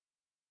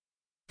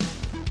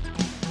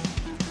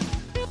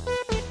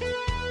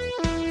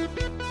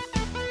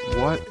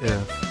What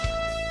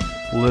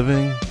if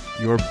living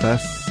your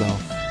best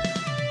self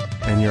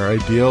and your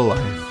ideal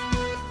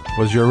life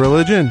was your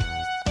religion,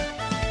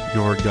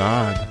 your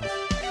God?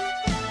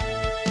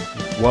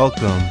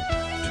 Welcome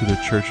to the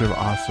Church of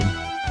Awesome,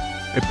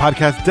 a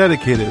podcast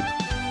dedicated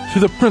to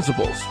the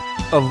principles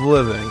of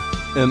living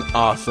an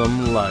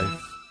awesome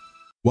life.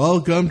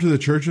 Welcome to the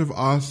Church of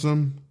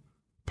Awesome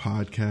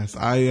podcast.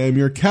 I am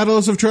your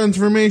catalyst of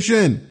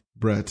transformation,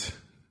 Brett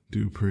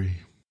Dupree.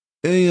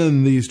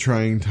 In these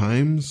trying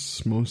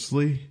times,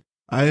 mostly,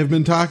 I have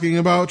been talking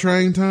about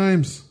trying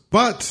times,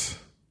 but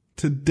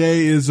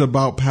today is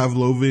about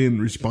Pavlovian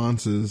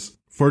responses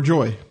for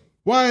joy.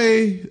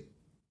 Why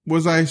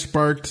was I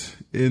sparked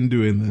in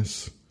doing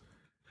this?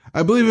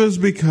 I believe it was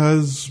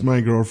because my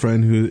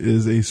girlfriend, who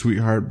is a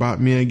sweetheart, bought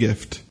me a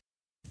gift,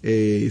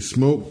 a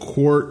smoke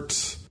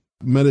quartz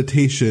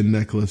meditation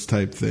necklace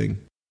type thing.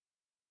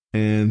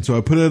 And so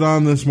I put it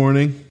on this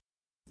morning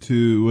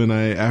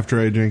after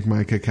I drank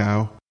my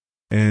cacao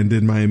and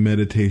did my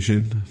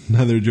meditation.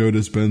 Another Joe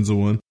Dispenza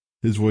one.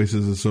 His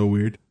voices are so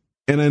weird.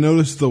 And I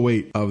noticed the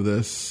weight of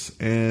this,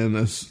 and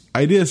an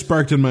idea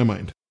sparked in my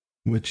mind,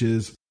 which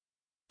is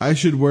I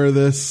should wear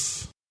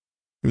this,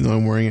 even though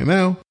I'm wearing it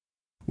now,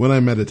 when I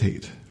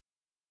meditate,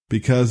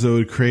 because it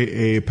would create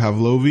a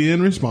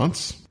Pavlovian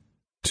response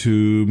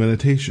to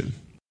meditation.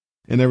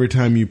 And every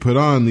time you put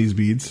on these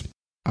beads,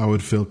 I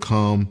would feel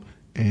calm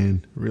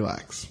and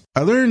relax.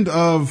 I learned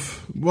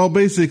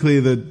basically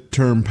the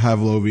term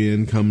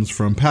Pavlovian comes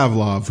from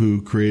Pavlov,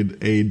 who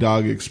created a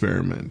dog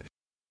experiment.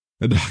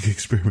 He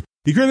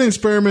created an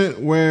experiment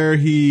where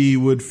he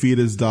would feed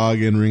his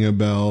dog and ring a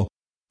bell,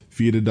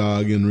 feed a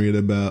dog and ring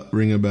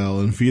a bell,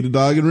 and feed a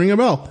dog and ring a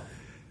bell.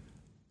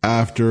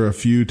 After a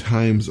few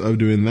times of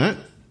doing that,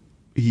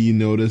 he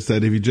noticed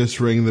that if he just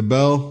rang the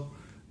bell,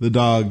 the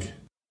dog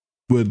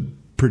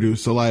would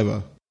produce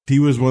saliva. He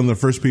was one of the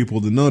first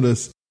people to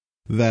notice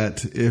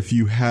that if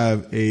you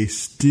have a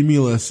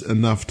stimulus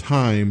enough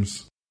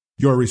times,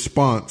 your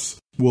response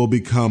will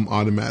become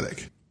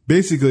automatic.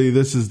 Basically,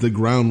 this is the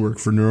groundwork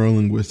for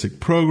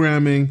neurolinguistic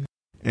programming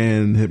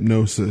and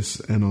hypnosis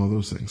and all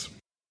those things.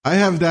 I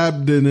have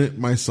dabbed in it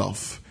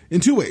myself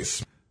in two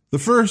ways. The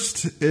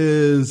first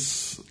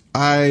is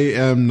I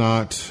am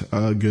not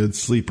a good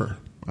sleeper.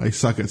 I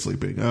suck at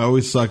sleeping. I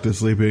always sucked at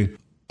sleeping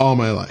all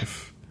my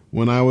life.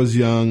 When I was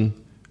young,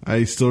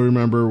 I still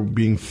remember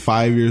being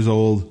 5 years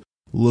old,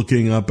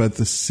 looking up at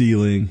the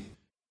ceiling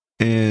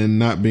and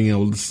not being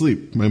able to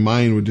sleep. My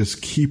mind would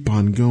just keep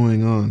on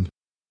going on.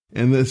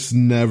 And this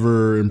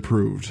never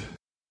improved.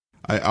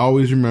 I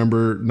always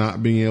remember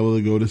not being able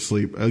to go to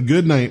sleep. A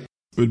good night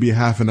would be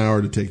half an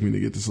hour to take me to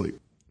get to sleep.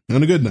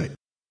 On a good night.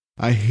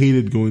 I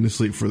hated going to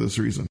sleep for this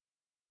reason.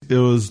 It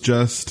was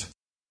just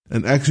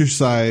an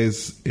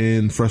exercise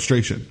in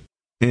frustration.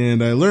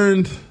 And I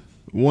learned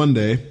one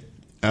day,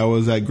 I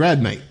was at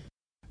grad night.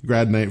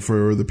 Grad night,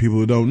 for the people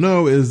who don't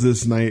know, is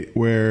this night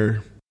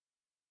where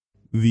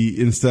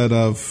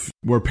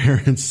where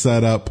parents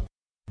set up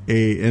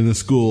in the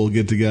school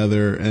get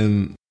together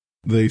and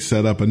they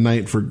set up a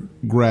night for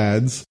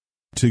grads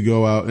to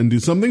go out and do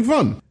something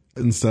fun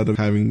instead of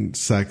having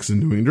sex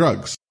and doing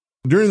drugs.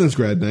 During this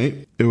grad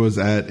night, it was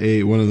at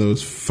one of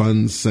those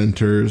fun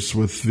centers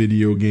with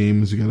video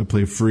games. You got to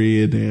play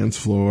free, a dance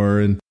floor,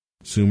 and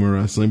sumo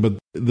wrestling. But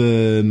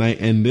the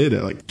night ended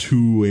at like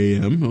 2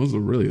 a.m. It was a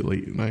really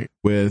late night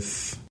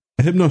with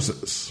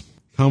hypnosis,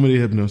 comedy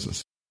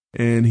hypnosis.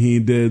 And he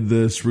did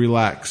this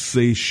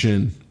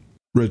relaxation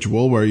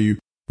ritual where you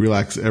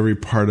relax every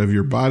part of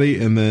your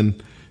body, and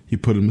then he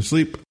put him to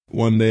sleep.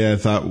 One day I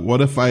thought,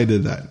 what if I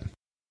did that?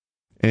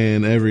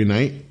 And every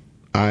night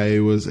I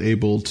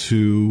went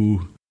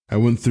through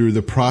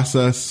the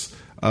process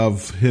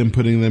of him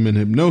putting them in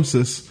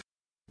hypnosis,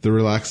 the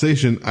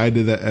relaxation. I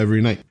did that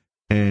every night.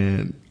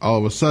 And all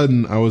of a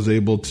sudden, I was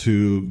able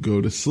to go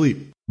to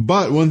sleep.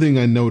 But one thing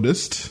I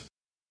noticed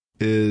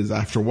is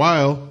after a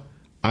while,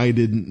 I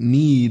didn't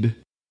need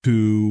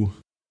to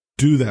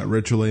do that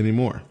ritual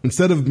anymore.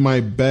 Instead of my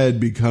bed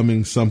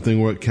becoming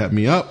something where it kept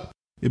me up,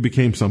 it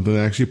became something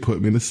that actually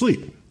put me to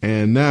sleep.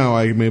 And now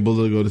I'm able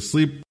to go to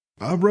sleep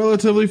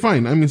relatively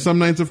fine. I mean, some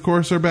nights, of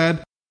course, are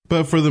bad.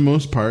 But for the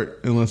most part,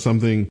 unless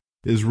something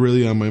is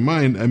really on my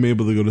mind, I'm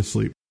able to go to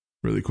sleep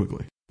really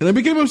quickly. And I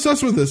became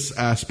obsessed with this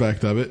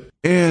aspect of it.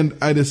 And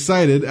I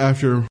decided,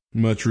 after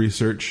much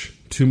research,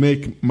 to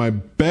make my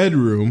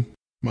bedroom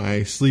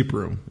my sleep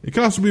room. It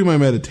could also be my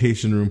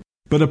meditation room,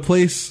 but a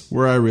place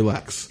where I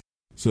relax.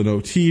 So no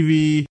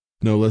TV,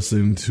 no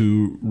listening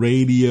to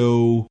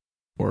radio,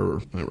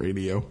 or not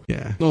radio.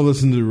 Yeah. No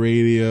listening to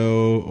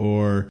radio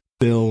or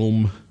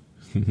film.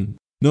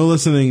 No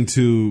listening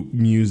to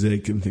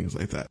music and things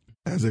like that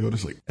as I go to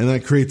sleep. And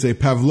that creates a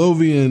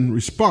Pavlovian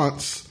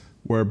response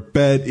where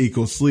bed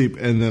equals sleep,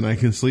 and then I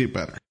can sleep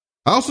better.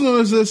 I also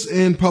noticed this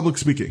in public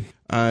speaking.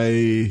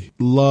 I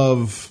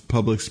love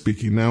public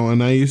speaking now,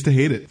 and I used to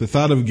hate it. The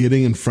thought of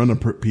getting in front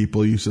of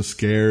people used to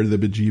scare the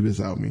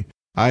bejeebus out of me.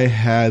 I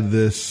had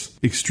this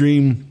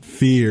extreme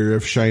fear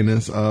of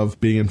shyness of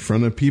being in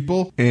front of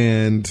people,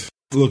 and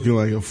looking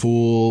like a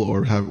fool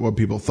or what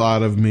people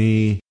thought of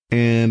me.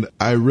 And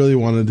I really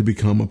wanted to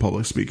become a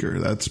public speaker.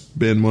 That's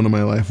been one of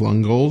my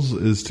lifelong goals,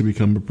 is to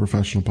become a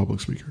professional public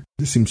speaker.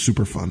 It seems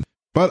super fun.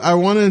 But I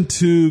wanted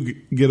to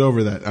get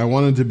over that. I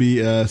wanted to be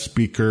a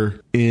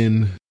speaker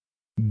in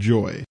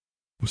joy.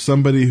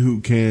 Somebody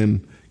who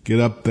can get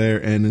up there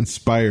and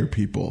inspire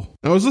people.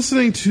 I was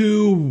listening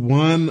to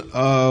one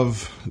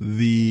of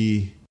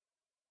the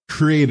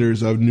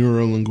creators of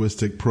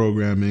neuro-linguistic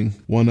programming,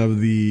 one of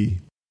the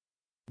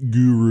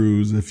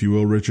gurus, if you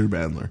will, Richard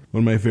Bandler,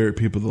 one of my favorite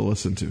people to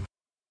listen to.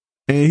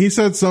 And he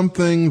said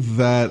something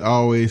that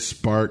always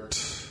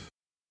sparked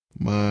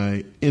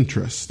my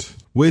interest,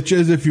 which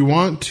is if you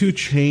want to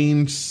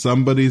change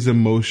somebody's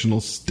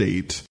emotional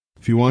state,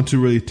 if you want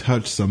to really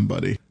touch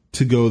somebody,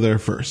 to go there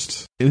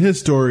first. In his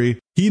story,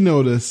 he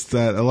noticed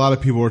that a lot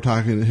of people were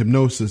talking in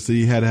hypnosis that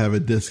you had to have a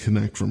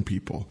disconnect from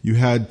people. You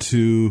had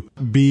to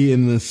be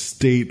in this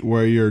state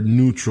where you're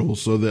neutral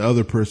so the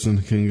other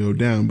person can go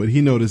down. But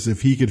he noticed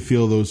if he could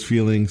feel those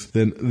feelings,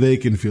 then they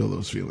can feel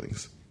those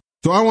feelings.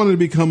 So I wanted to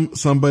become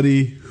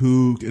somebody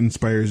who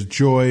inspires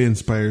joy,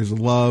 inspires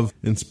love,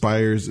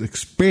 inspires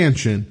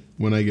expansion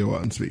when I go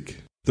out and speak.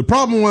 The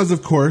problem was,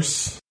 of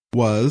course,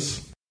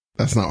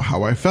 that's not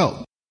how I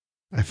felt.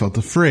 I felt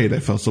afraid. I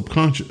felt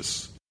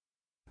subconscious.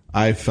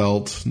 I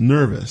felt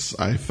nervous.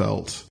 I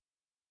felt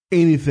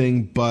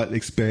anything but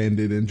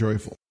expanded and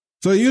joyful.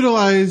 So I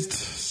utilized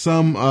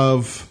some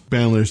of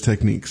Bandler's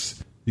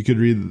techniques. You could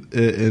read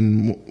it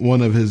in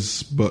one of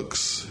his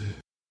books.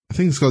 I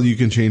think it's called You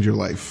Can Change Your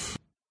Life.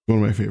 One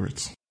of my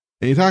favorites.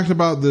 And he talked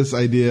about this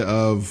idea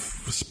of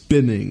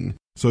spinning.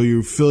 So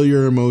you feel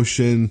your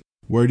emotion.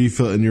 Where do you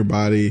feel it in your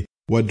body?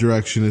 What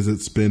direction is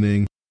it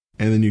spinning?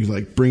 And then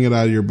you bring it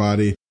out of your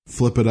body,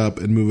 flip it up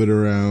and move it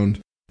around,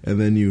 and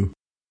then you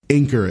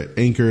anchor it.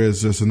 Anchor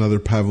is just another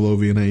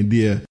Pavlovian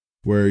idea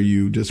where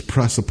you just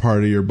press a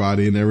part of your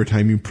body, and every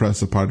time you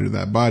press a part of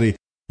that body,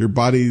 your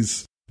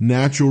body's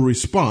natural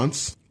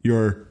response,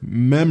 your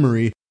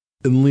memory,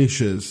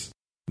 unleashes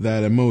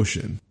that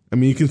emotion. I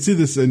mean, you can see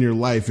this in your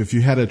life if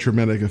you had a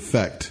traumatic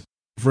effect.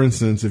 For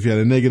instance, if you had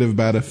a negative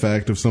bad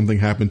effect of something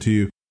happened to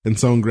you and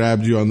someone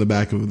grabbed you on the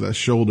back of the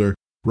shoulder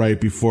right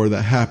before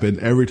that happened,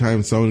 every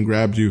time someone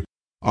grabbed you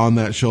on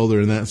that shoulder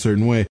in that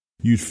certain way,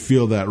 you'd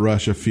feel that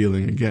rush of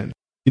feeling again.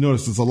 You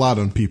notice it's a lot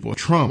on people.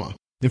 Trauma.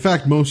 In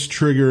fact, most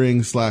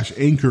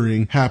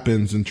triggering/anchoring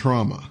happens in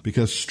trauma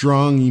because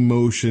strong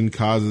emotion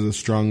causes a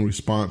strong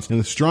response. And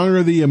the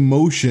stronger the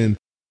emotion,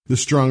 the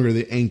stronger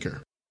the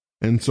anchor.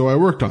 And so I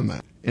worked on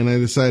that. And I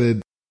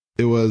decided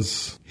it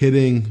was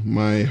hitting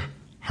my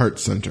heart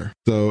center.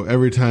 So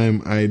every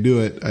time I do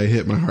it, I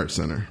hit my heart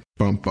center.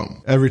 Bump,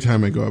 bump. Every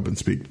time I go up and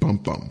speak,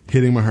 bump, bump.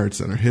 Hitting my heart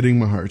center, hitting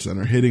my heart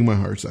center, hitting my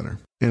heart center.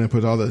 And I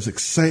put all this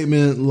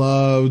excitement,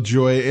 love,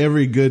 joy,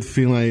 every good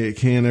feeling I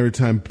can every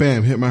time.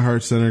 Bam, hit my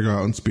heart center, go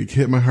out and speak.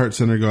 Hit my heart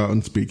center, go out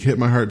and speak. Hit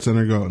my heart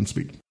center, go out and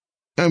speak.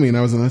 I mean,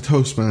 I was in a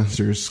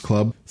Toastmasters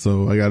club,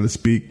 so I got to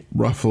speak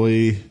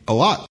roughly a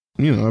lot.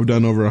 You know, I've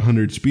done over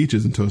 100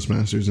 speeches in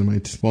Toastmasters in my,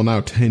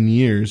 now 10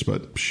 years,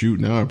 but shoot,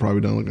 now I've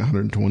probably done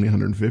 120,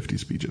 150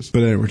 speeches.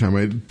 But every time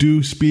I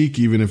do speak,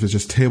 even if it's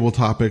just table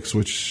topics,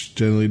 which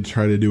generally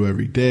try to do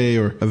every day,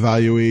 or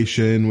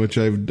evaluation, which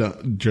I've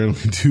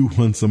generally do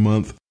once a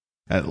month,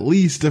 at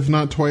least, if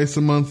not twice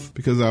a month,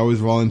 because I always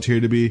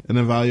volunteer to be an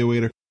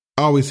evaluator,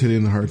 always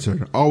hitting the heart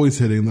center, always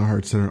hitting the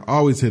heart center,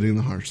 always hitting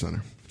the heart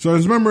center. So I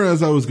remember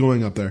as I was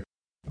going up there,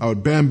 I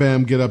would bam,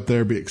 bam, get up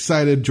there, be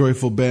excited,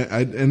 joyful, bam,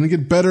 and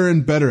get better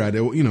and better at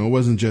it. You know, it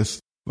wasn't just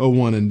a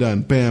one and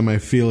done. Bam, I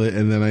feel it,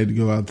 and then I'd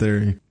go out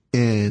there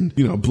and,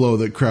 blow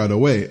the crowd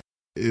away.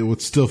 It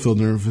would still feel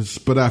nervous,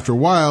 but after a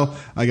while,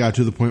 I got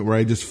to the point where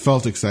I just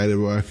felt excited,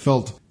 where I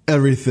felt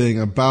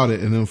everything about it,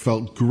 and it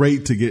felt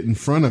great to get in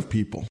front of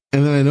people.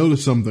 And then I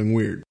noticed something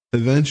weird.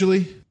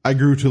 Eventually, I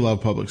grew to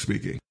love public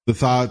speaking. The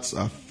thoughts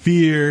of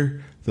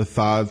fear, the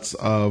thoughts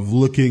of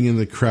looking in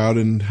the crowd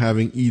and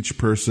having each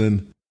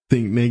person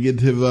think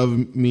negative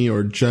of me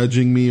or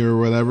judging me or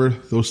whatever,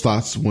 those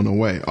thoughts went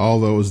away. All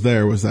that was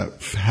there was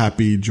that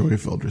happy,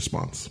 joy-filled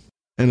response.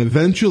 And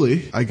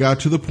eventually, I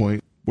got to the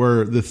point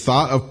where the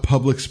thought of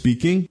public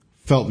speaking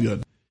felt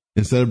good.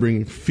 Instead of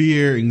bringing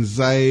fear,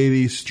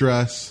 anxiety,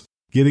 stress,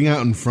 getting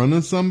out in front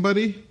of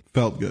somebody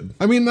felt good.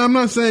 I mean, I'm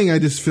not saying I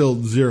just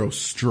felt zero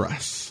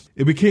stress.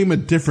 It became a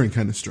different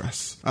kind of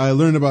stress. I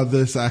learned about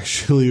this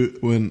actually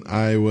when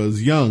I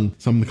was young,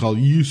 something called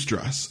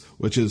eustress,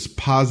 which is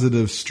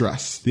positive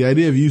stress. The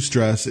idea of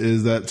eustress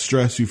is that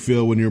stress you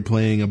feel when you're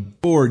playing a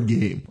board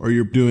game or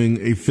you're doing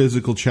a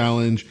physical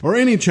challenge or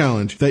any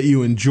challenge that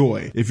you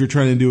enjoy. If you're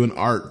trying to do an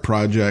art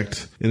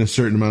project in a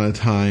certain amount of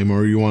time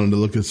or you wanted to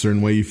look a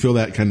certain way, you feel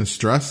that kind of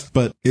stress,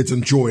 but it's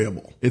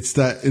enjoyable. It's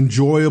that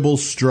enjoyable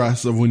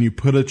stress of when you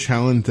put a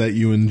challenge that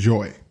you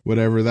enjoy,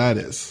 whatever that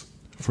is.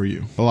 for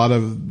you. A lot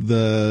of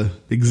the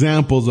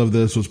examples of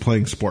this was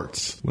playing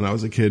sports when I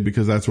was a kid,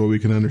 because that's what we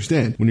can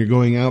understand. When you're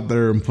going out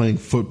there and playing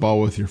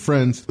football with your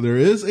friends, there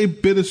is a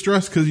bit of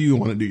stress because you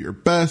want to do your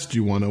best,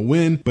 you want to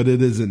win, but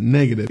it isn't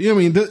negative. You know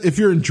what I mean? If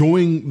you're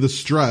enjoying the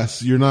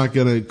stress, you're not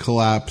going to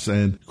collapse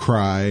and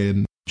cry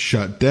and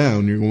shut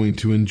down. You're going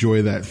to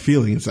enjoy that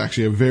feeling. It's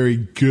actually a very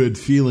good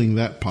feeling,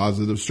 that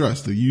positive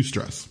stress, the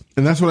eustress.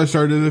 And that's what I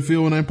started to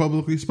feel when I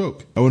publicly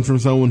spoke. I went from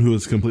someone who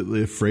was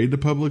completely afraid to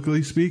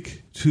publicly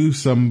speak to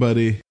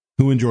somebody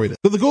who enjoyed it.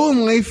 So the goal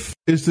in life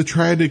is to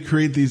try to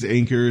create these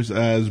anchors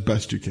as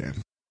best you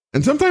can.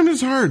 And sometimes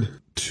it's hard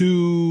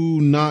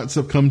to not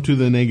succumb to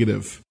the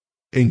negative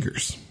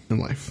anchors in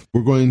life.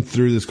 We're going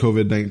through this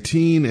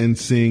COVID-19 and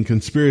seeing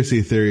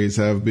conspiracy theories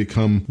have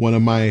become one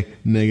of my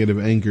negative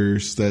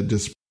anchors that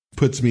just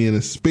puts me in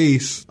a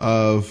space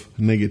of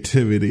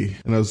negativity.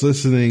 And I was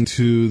listening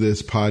to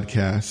this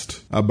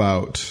podcast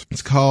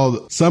it's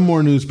called Some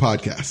More News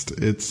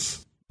Podcast.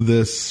 It's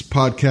this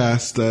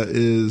podcast that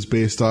is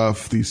based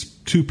off these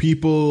two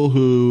people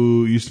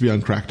who used to be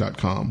on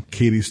crack.com,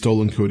 Katie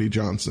Stoll and Cody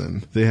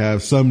Johnson. They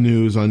have Some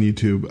News on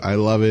YouTube. I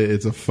love it.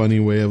 It's a funny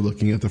way of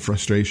looking at the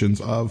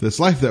frustrations of this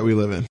life that we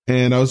live in.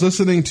 And I was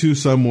listening to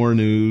Some More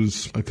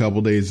News a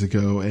couple days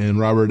ago, and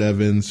Robert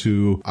Evans,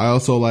 who I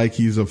also like,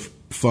 he's a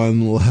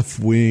fun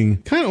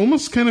left-wing,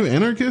 almost kind of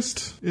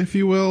anarchist, if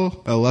you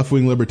will, a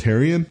left-wing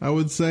libertarian, I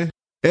would say.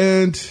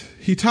 And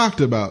he talked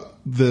about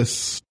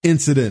this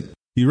incident.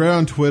 He read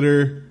on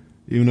Twitter,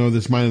 even though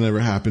this might have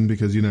never happened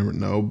because you never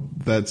know,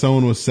 that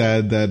someone was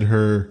sad that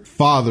her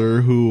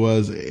father, who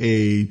was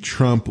a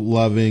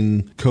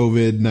Trump-loving,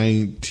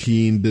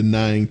 COVID-19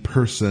 denying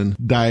person,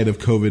 died of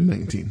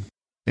COVID-19.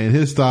 And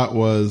his thought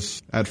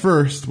was, at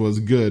first, was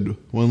good,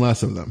 one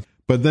less of them.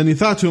 But then he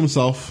thought to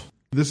himself,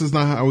 this is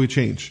not how we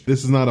change.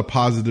 This is not a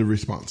positive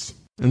response.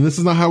 And this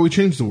is not how we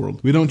change the world.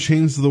 We don't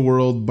change the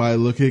world by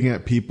looking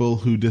at people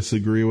who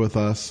disagree with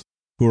us,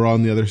 who are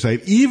on the other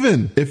side,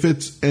 even if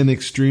it's an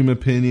extreme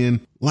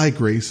opinion like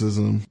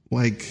racism,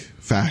 like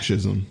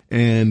fascism,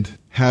 and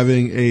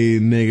having a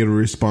negative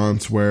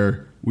response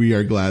where we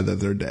are glad that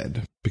they're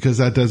dead. Because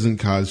that doesn't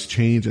cause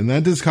change, and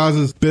that just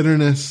causes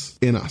bitterness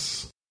in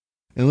us.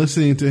 And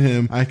listening to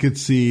him, I could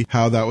see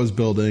how that was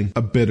building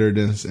a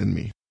bitterness in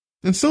me.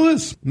 And still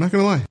is. I'm not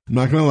going to lie. I'm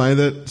not going to lie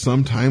that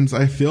sometimes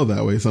I feel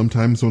that way.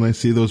 Sometimes when I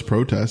see those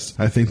protests,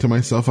 I think to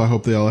myself, I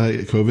hope they all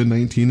get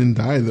COVID-19 and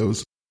die,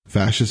 those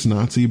fascist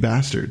Nazi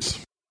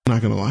bastards. I'm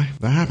not going to lie.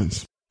 That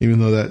happens. Even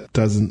though that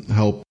doesn't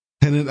help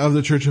tenet of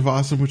the Church of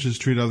Awesome, which is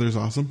treat others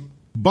awesome.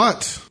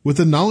 But with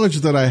the knowledge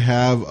that I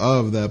have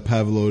of that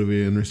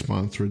Pavlovian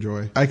response for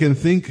joy, I can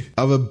think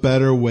of a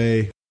better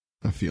way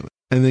of feeling.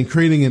 And then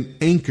creating an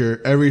anchor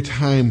every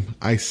time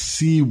I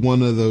see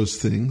one of those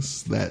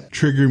things that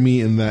trigger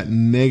me in that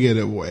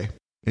negative way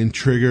and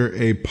trigger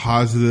a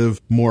positive,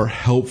 more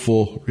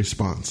helpful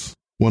response.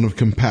 One of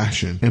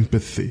compassion,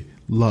 empathy,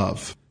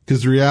 love.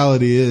 Because the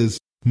reality is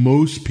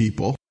most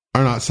people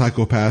are not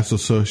psychopaths or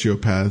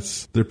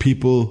sociopaths. They're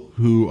people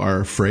who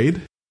are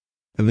afraid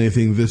and they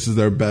think this is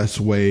their best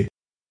way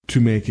to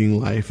making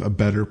life a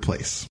better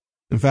place.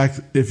 In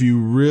fact, if you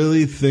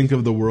really think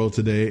of the world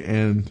today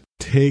and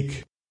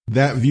take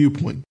that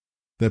viewpoint,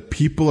 that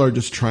people are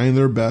just trying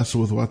their best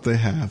with what they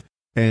have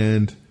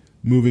and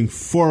moving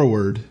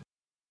forward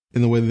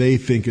in the way they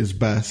think is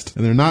best,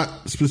 and they're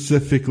not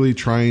specifically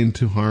trying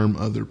to harm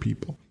other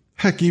people.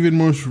 Heck, even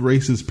most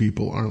racist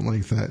people aren't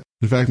like that.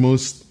 In fact,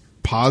 most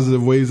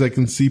positive ways I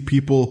can see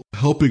people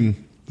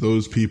helping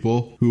those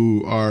people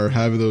who are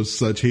having those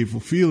such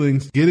hateful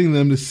feelings, getting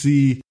them to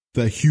see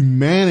the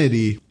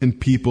humanity in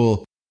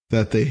people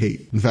that they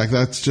hate. In fact,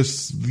 that's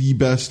just the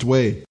best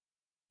way.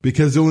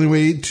 Because the only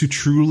way to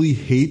truly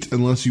hate,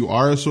 unless you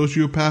are a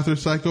sociopath or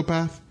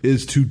psychopath,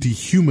 is to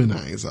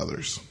dehumanize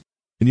others.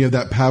 And you have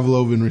that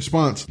Pavlovian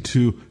response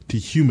to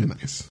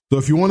dehumanize. So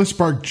if you want to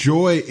spark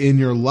joy in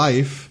your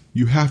life,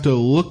 you have to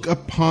look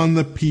upon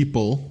the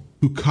people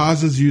who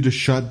causes you to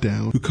shut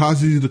down, who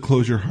causes you to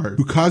close your heart,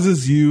 who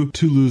causes you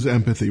to lose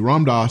empathy.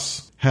 Ram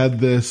Dass had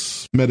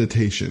this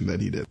meditation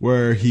that he did,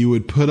 where he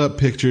would put up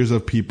pictures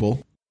of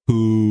people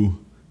who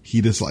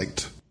he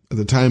disliked. At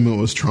the time, it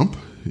was Trump.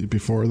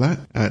 Before that,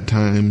 at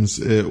times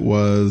it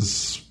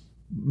was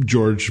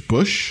George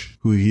Bush,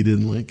 who he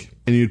didn't like.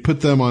 And he'd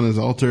put them on his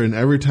altar, and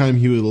every time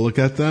he would look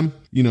at them,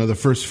 the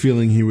first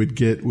feeling he would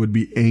get would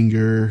be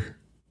anger,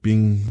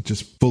 being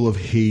just full of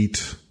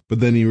hate.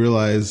 But then he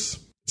realized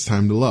it's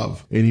time to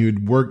love. And he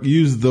would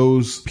use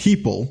those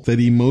people that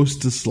he most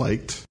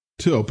disliked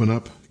to open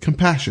up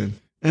compassion,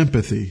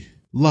 empathy,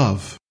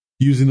 love.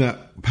 Using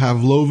that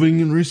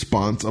Pavlovian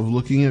response of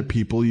looking at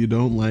people you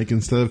don't like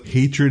instead of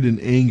hatred and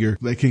anger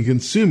that can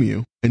consume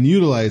you, and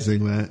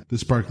utilizing that to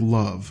spark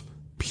love,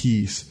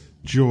 peace,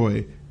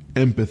 joy,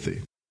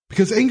 empathy.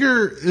 Because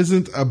anger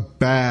isn't a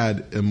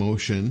bad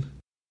emotion,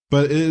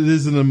 but it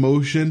is an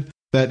emotion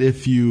that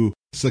if you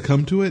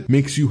succumb to it,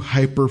 makes you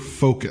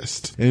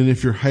hyper-focused. And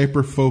if you're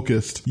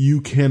hyper-focused, you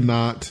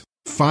cannot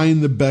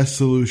find the best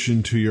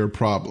solution to your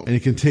problem. And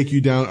it can take you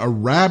down a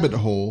rabbit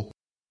hole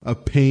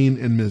of pain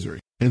and misery.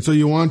 And so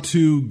you want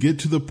to get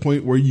to the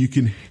point where you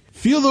can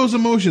feel those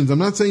emotions. I'm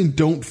not saying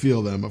don't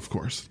feel them, of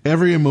course.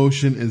 Every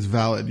emotion is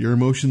valid. Your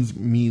emotions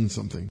mean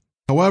something.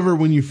 However,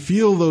 when you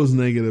feel those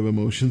negative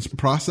emotions,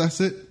 process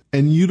it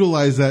and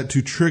utilize that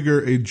to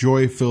trigger a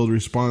joy-filled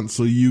response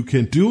so you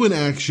can do an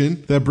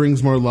action that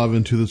brings more love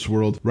into this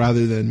world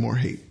rather than more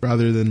hate,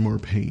 rather than more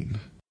pain.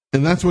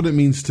 And that's what it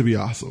means to be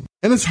awesome.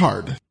 And it's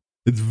hard.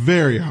 It's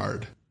very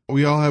hard.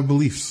 We all have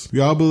beliefs.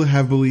 We all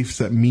have beliefs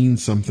that mean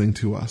something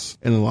to us.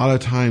 And a lot of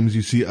times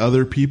you see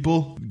other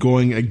people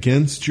going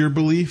against your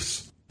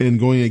beliefs and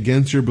going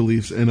against your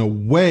beliefs in a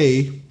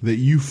way that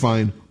you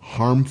find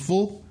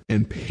harmful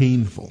and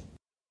painful.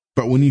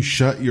 But when you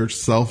shut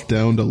yourself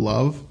down to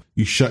love,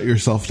 you shut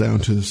yourself down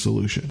to the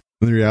solution.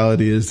 And the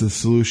reality is the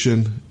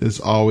solution is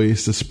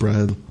always to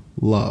spread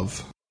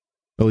love.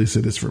 At least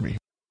it is for me.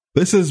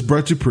 This is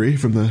Brett Dupree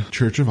from the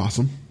Church of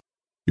Awesome,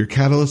 your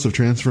catalyst of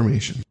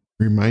transformation,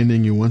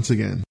 reminding you once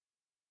again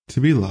to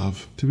be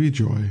love, to be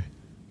joy,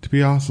 to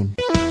be awesome.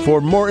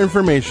 For more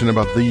information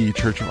about the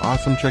Church of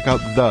Awesome, check out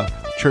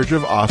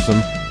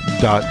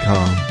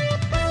thechurchofawesome.com.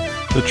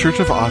 The Church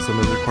of Awesome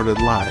is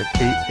recorded live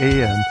 8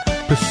 a.m.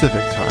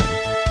 Pacific Time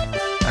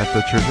at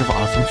the Church of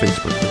Awesome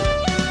Facebook group.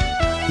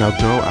 Now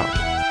go out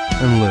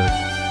and live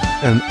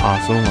an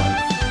awesome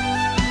life.